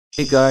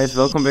Hey guys,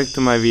 welcome back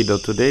to my video.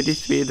 Today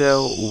this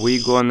video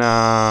we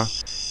gonna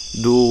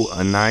do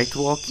a night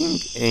walking,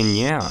 and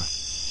yeah,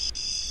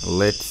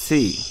 let's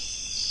see.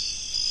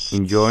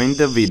 Enjoying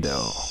the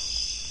video.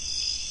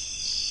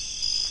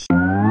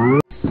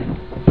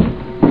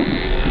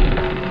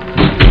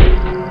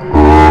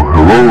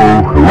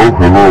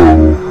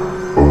 Hello.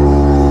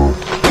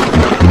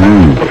 It's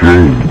me,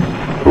 James.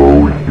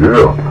 So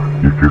yeah,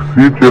 if you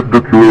see Jeff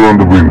the Killer on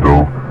the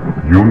window,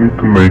 you need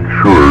to make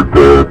sure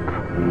that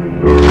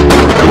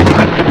don't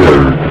be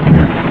scared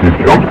if he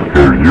jump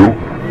scare you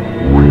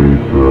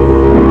with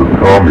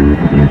coming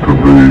into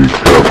the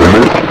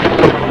cabinet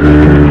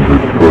and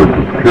try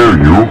to scare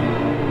you.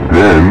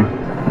 Then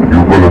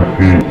you're gonna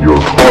see your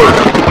heart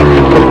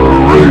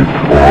rate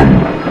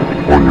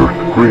on your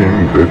screen.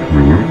 That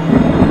means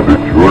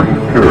that you are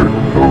scared.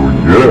 So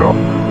yeah,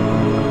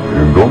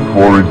 and don't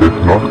worry,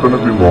 that's not gonna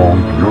be long.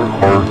 Your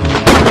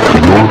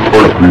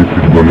heartbeat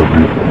is gonna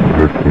be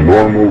back to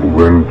normal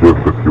when Jeff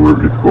the Killer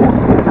is gone,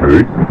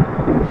 okay?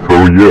 So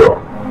yeah,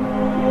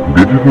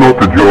 this is not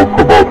a joke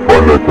about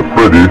Five Nights at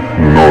Freddy's,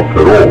 not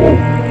at all,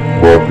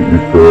 but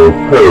it's a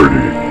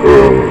parody.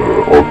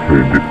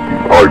 Okay,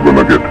 I'm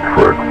gonna get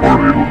tracked for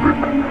a little bit.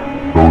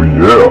 So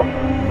yeah,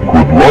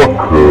 good luck,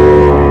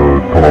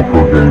 Tonto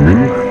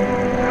Gaming.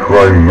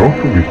 Try not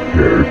to be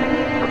scared,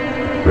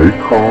 stay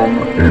calm,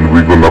 and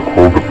we're gonna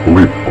call the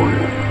police for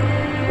you,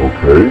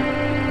 okay?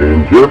 And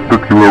Jeff the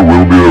Killer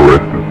will be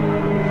arrested.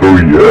 So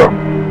yeah,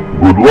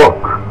 good luck.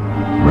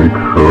 Make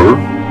sure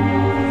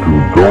to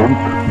don't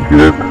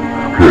get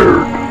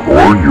scared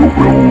or you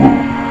will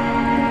lose.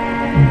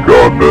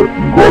 Got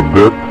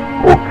that?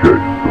 Okay,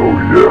 so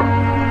yeah,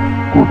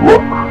 good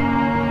luck.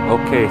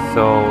 Okay,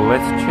 so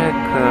let's check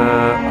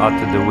out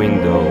the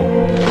window.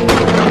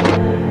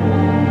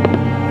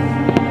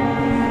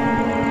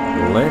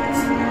 Let's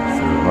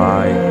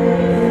survive.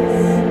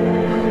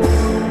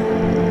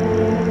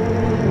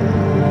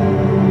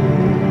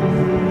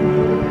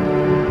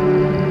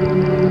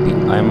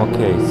 I'm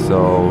okay,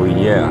 so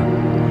yeah,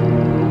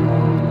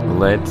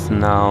 let's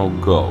now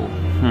go.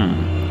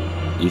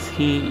 Is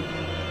he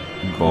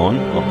gone?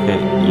 Okay,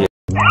 yeah.